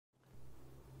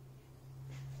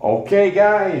Okay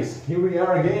guys, here we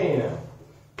are again.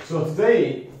 So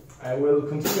today I will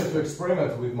continue to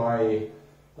experiment with my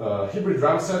hybrid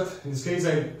drum set. In this case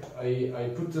I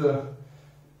put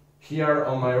here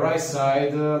on my right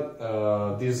side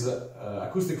this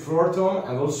acoustic floor tom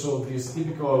and also this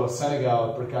typical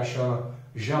Senegal percussion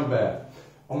djembe.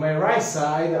 On my right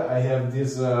side I have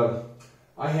this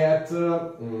hi-hat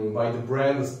by the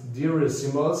brand Deer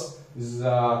Cymbals. This is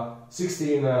a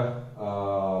 16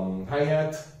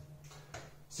 hi-hat,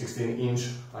 16-inch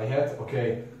hi-hat.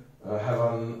 Okay, have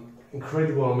an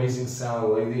incredible, amazing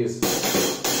sound like this.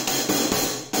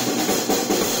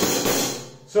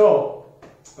 So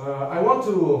I want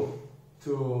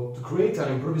to create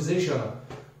an improvisation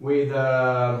with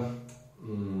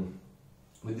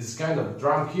this kind of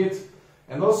drum kit,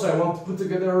 and also I want to put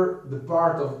together the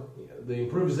part of the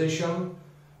improvisation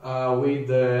with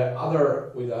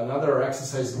another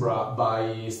exercise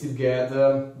by Steve Gadd,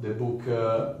 the book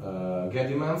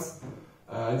Gaddiments.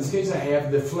 In this case I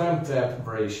have the Flam tap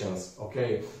variations.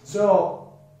 Okay,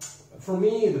 so for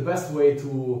me the best way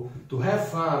to have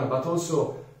fun, but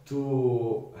also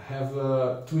to have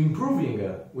to improving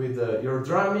with your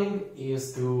drumming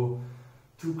is to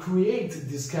create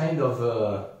this kind of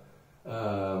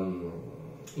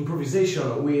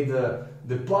improvisation with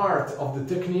the part of the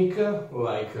technique,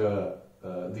 like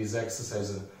this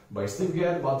exercise by Steve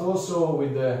Gadd, but also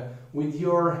with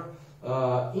your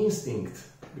instinct,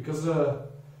 because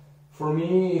for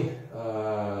me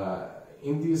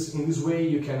in this way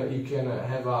you can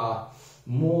have a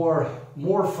more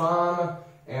fun,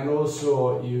 and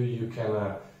also you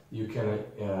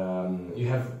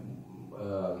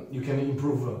can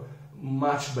improve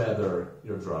much better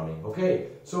your drumming. Okay,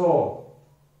 so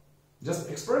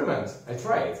just experiment. I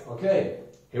try it. Okay,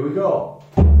 here we go.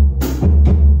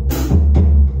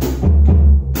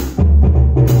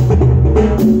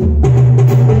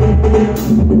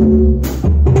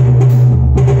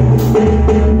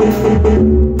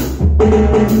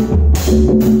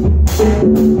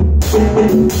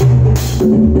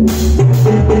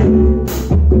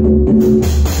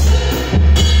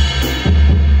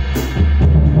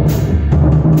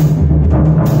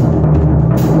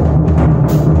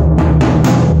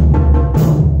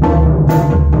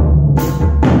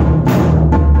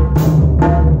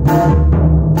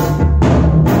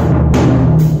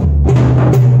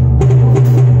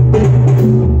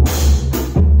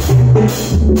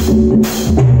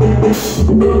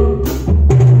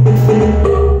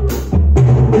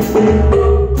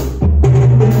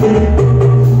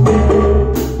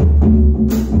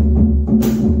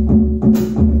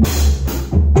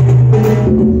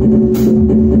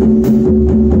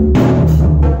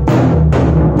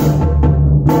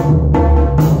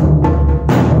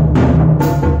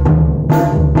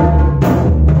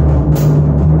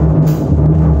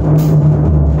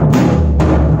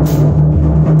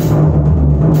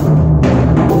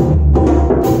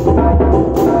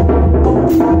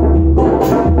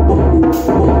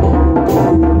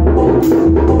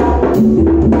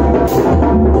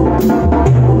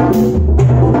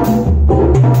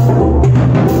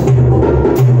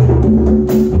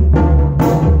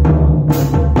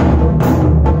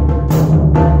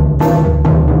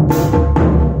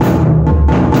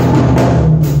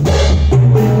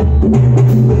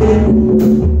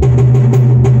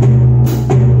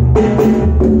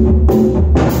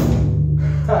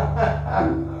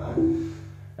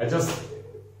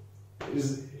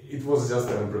 It was just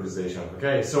an improvisation.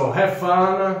 Okay, so have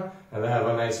fun and have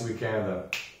a nice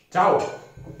weekend. Ciao!